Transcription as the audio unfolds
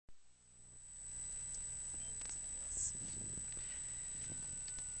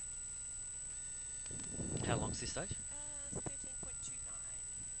How long's this stage? 13.29. And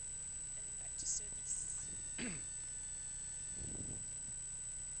then back to service. 30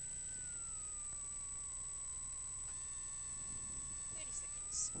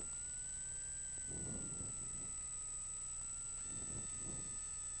 seconds.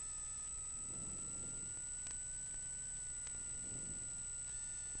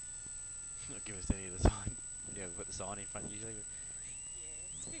 Not give us any of the sign. Yeah, we've got the sign in front usually. But Yeah,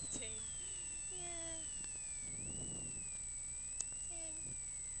 it's 15. Yeah. 10,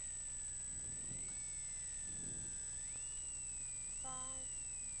 5,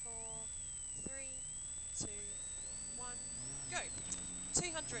 4, 3, 2, 1, go.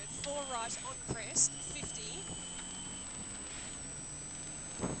 200, 4 right on crest, 50.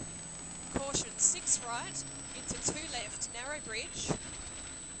 Caution, 6 right, into 2 left, narrow bridge.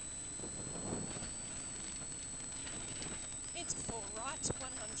 Into 4 right,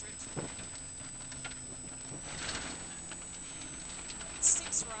 100.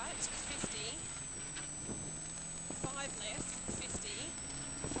 6 right, 50. 5 left, 50.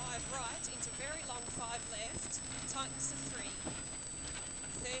 5 right, into very long 5 left, tightens to 3.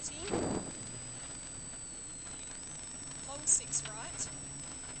 30. Long 6 right,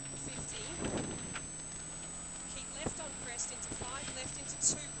 50. Keep left on crest into 5 left into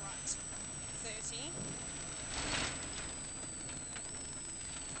 2 right, 30.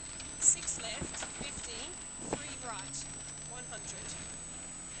 6 left, 50. 3 right, 100.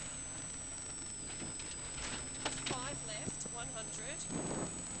 5 left, 100.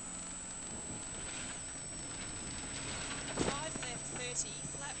 5 left, 30.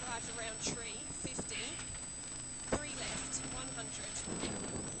 Flat right around tree, 50. 3 left, 100.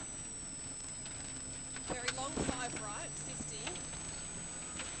 Very long 5 right, 50.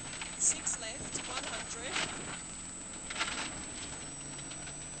 6 left, 100.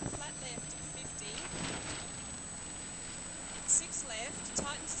 Flat left, 50. 6 left,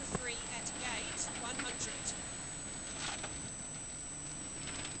 tightens to 3 at gate, 100.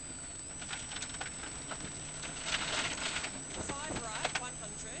 5 right, 100.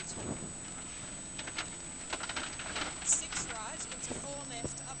 6 right, into 4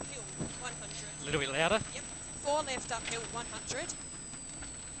 left, uphill, 100. a little bit louder. Yep, 4 left, uphill, 100.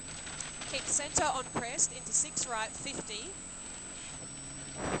 Keep centre on crest, into 6 right, 50.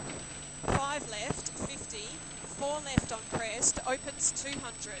 5 left, 50. 4 left on crest, opens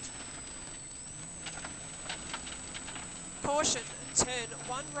 200. Caution, turn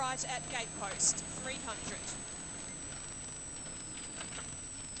 1 right at gatepost, 300.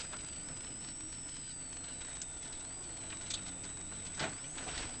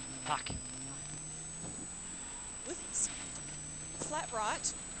 Fuck. Whoopsies. Flat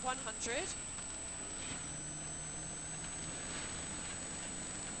right, 100.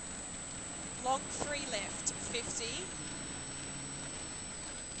 Long 3 left, 50.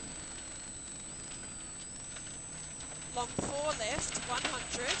 Long 4 left,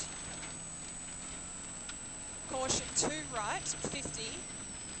 100. Caution 2 right, 50.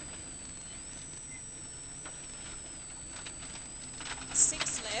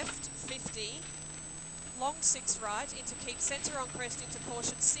 6 left, 50. Long 6 right, into keep centre on crest, into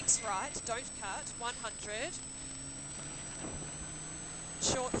caution 6 right, don't cut, 100.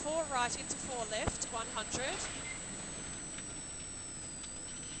 Short 4 right into 4 left, 100.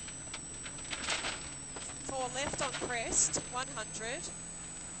 4 left on crest, 100.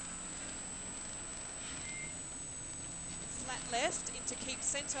 Flat left into keep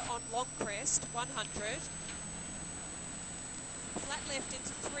centre on long crest, 100. Flat left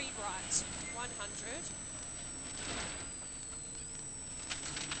into 3 right, 100.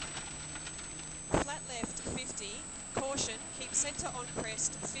 Flat left, 50. Caution, keep centre on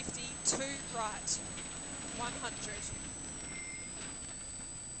crest, 50, 2 right, 100.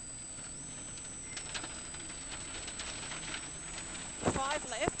 5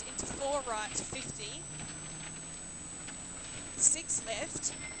 left into 4 right, 50. 6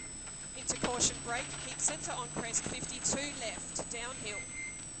 left into caution brake, keep centre on crest, 52 left, downhill,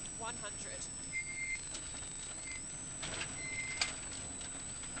 100.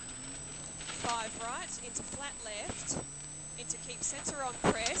 5 right into flat left, into keep centre on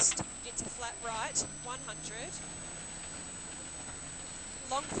crest, into flat right, 100.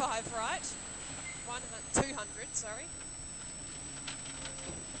 Long 5 right, 200, sorry.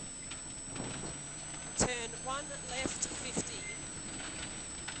 Turn 1 left, 50.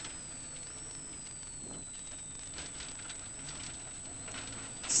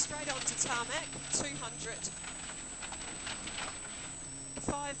 Straight onto tarmac, 200.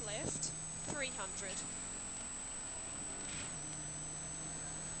 5 left, 300.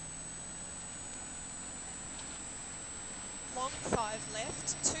 Long 5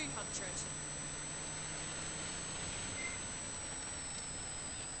 left, 200.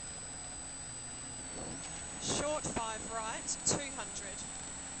 Short 5 right, 200.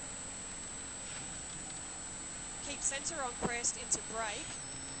 Keep centre on crest into brake,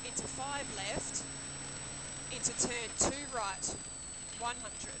 into 5 left, into turn 2 right,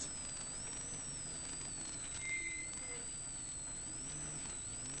 100.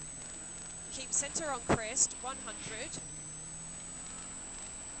 Keep centre on crest, 100.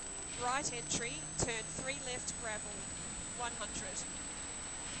 Right entry, turn 3 left gravel, 100.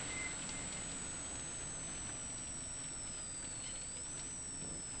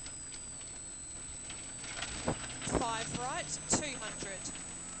 5 right, 200.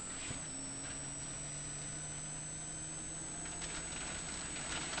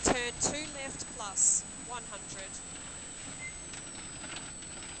 Turn 2 left plus, 100.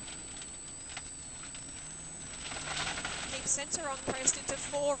 Keep centre on crest into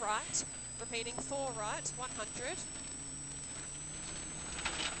 4 right, repeating 4 right, 100.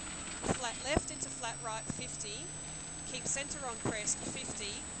 Flat left into flat right, 50. Keep centre on crest, 50.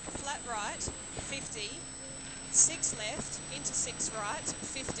 Flat right, 50. 6 left into 6 right,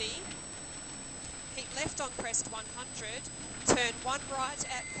 50. Keep left on crest, 100. Turn 1 right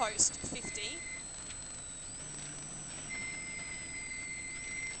at post, 50.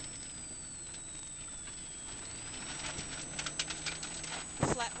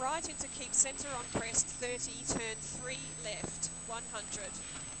 Flat right into keep centre on crest, 30. Turn 3 left, 100.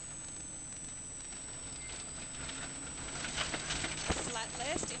 Flat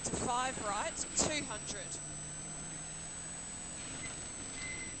left into 5 right, 200.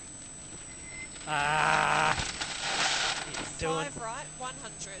 Ah! What are you doing? 5 right,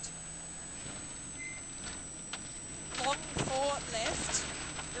 100. Long 4 left,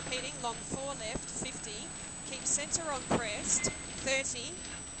 repeating long 4 left, 50. Keep centre on crest, 30.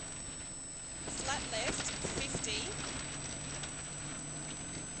 Flat left, 50.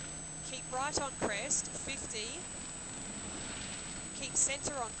 Keep right on crest, 50. Keep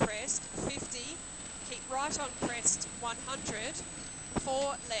centre on crest, 50. Keep right on crest, 100.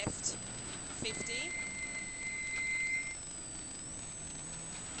 4 left, 50.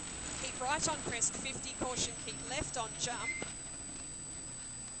 Keep right on crest, 50. Caution, keep left on jump.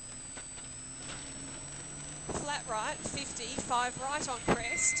 Flat right, 50. 5 right on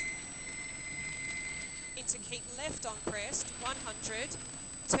crest. Into keep left on crest, 100.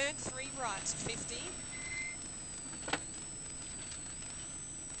 Turn 3 right, 50.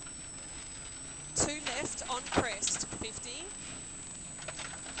 2 left on crest, 50.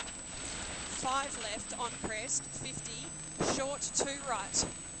 5 left on crest, 50. Short 2 right,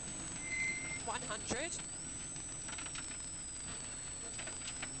 100.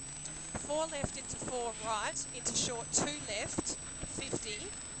 4 left into 4 right, into short 2 left, 50.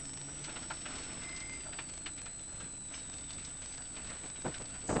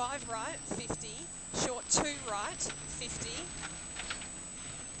 5 right, 50. Short 2 right, 50.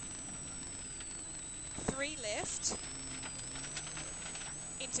 3 left.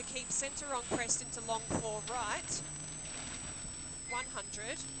 Into keep centre on crest into long 4 right,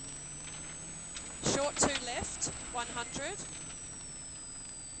 100. Short 2 left, 100.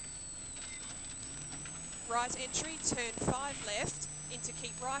 Right entry, turn 5 left. Into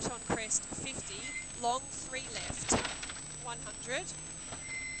keep right on crest, 50. Long 3 left, 100.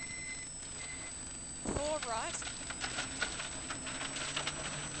 4 right.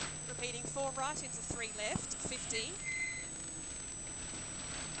 Repeating 4 right into 3 left, 50.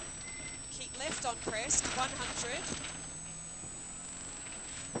 Keep left on crest, 100.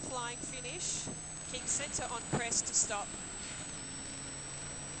 Flying finish. Keep centre on crest to stop.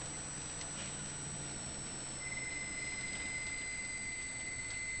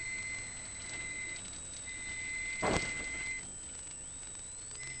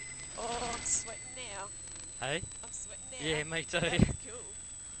 Oh, I'm sweating now. Hey? I'm sweating Yeah, now. me too. That was cool.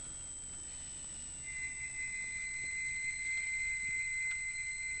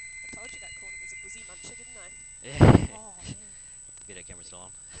 I told you that corner was a buzzy muncher, didn't I? Yeah. Oh, man. Video camera still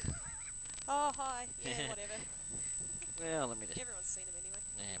on. Oh, hi. Yeah, whatever. Well, let me just. Everyone's seen him anyway.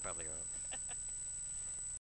 Yeah, probably right.